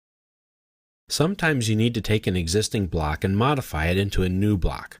Sometimes you need to take an existing block and modify it into a new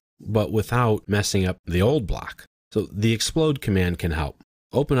block, but without messing up the old block. So the explode command can help.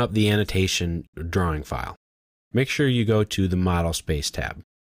 Open up the annotation drawing file. Make sure you go to the Model Space tab.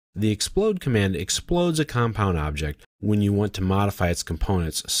 The explode command explodes a compound object when you want to modify its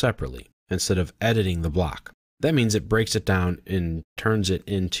components separately, instead of editing the block. That means it breaks it down and turns it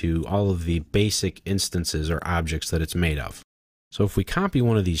into all of the basic instances or objects that it's made of. So if we copy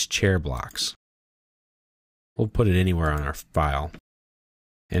one of these chair blocks, we'll put it anywhere on our file.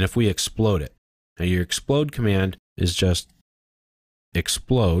 And if we explode it, now your explode command is just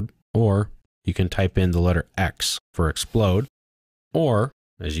explode, or you can type in the letter X for explode, or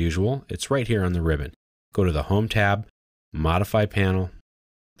as usual, it's right here on the ribbon. Go to the Home tab, Modify panel,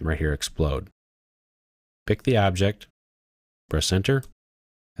 right here, explode. Pick the object, press Enter,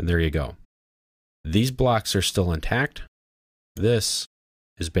 and there you go. These blocks are still intact. This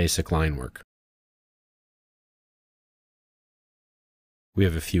is basic line work. We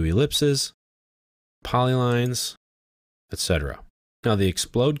have a few ellipses, polylines, etc. Now the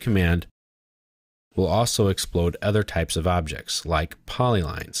explode command will also explode other types of objects, like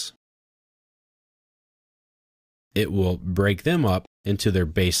polylines. It will break them up into their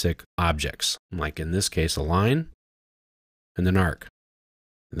basic objects, like in this case a line and an arc.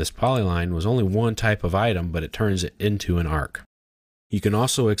 This polyline was only one type of item, but it turns it into an arc. You can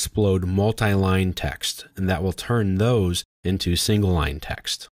also explode multi-line text, and that will turn those into single-line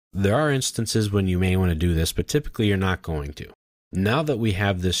text. There are instances when you may want to do this, but typically you're not going to. Now that we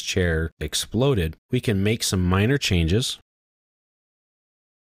have this chair exploded, we can make some minor changes.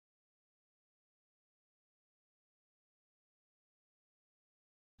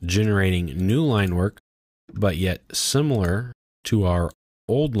 Generating new line work, but yet similar to our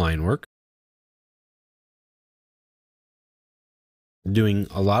old line work. Doing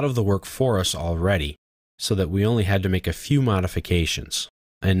a lot of the work for us already, so that we only had to make a few modifications.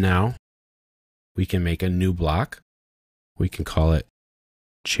 And now we can make a new block. We can call it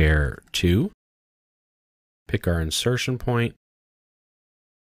Chair 2. Pick our insertion point.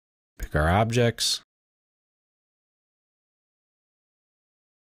 Pick our objects.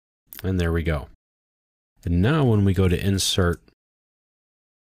 And there we go. And now when we go to insert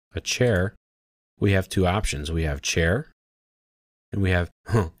a chair, we have two options. We have chair and we have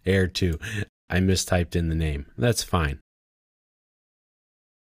Air 2. I mistyped in the name. That's fine.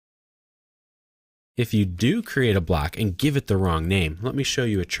 If you do create a block and give it the wrong name, let me show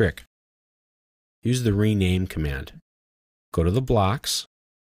you a trick. Use the rename command. Go to the blocks.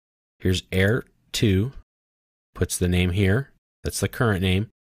 Here's Air 2. Puts the name here. That's the current name.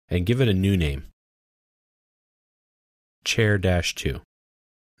 And give it a new name. Chair-2.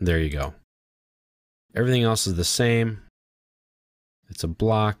 There you go. Everything else is the same. It's a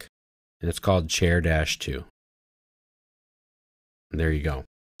block, and it's called Chair-2. There you go.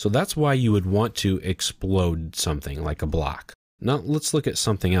 So that's why you would want to explode something like a block. Now let's look at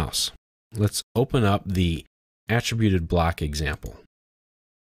something else. Let's open up the attributed block example.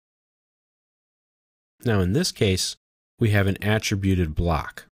 Now in this case, we have an attributed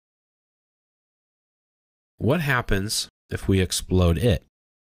block. What happens if we explode it?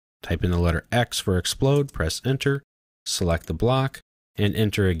 Type in the letter X for explode, press Enter, select the block, and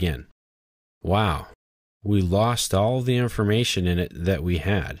enter again. Wow, we lost all the information in it that we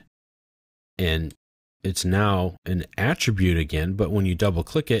had. And it's now an attribute again, but when you double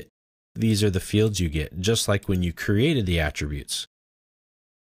click it, these are the fields you get, just like when you created the attributes.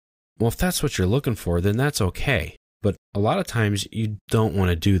 Well, if that's what you're looking for, then that's okay. But a lot of times you don't want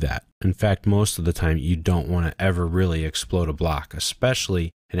to do that. In fact, most of the time you don't want to ever really explode a block,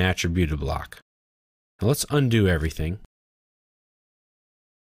 especially an attributed block. Now let's undo everything.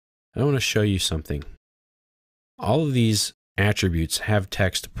 I want to show you something. All of these attributes have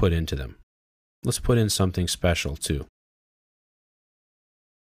text put into them. Let's put in something special too.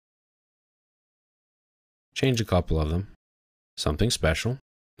 Change a couple of them. Something special.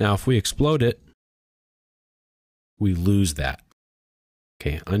 Now if we explode it, we lose that.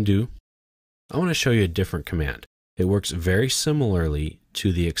 Okay, undo. I want to show you a different command. It works very similarly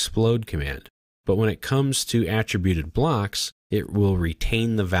to the explode command, but when it comes to attributed blocks, it will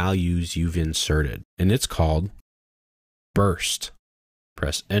retain the values you've inserted, and it's called burst.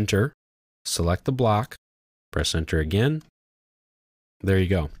 Press Enter, select the block, press Enter again. There you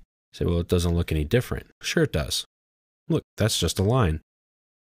go. Say, well, it doesn't look any different. Sure it does. Look, that's just a line.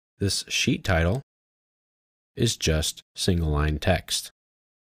 This sheet title is just single line text.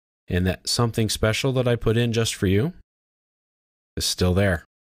 And that something special that I put in just for you is still there.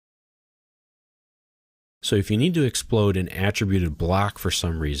 So if you need to explode an attributed block for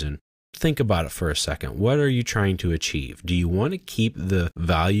some reason, think about it for a second. What are you trying to achieve? Do you want to keep the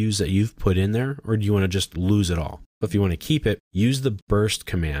values that you've put in there, or do you want to just lose it all? If you want to keep it, use the burst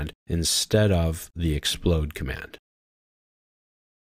command instead of the explode command.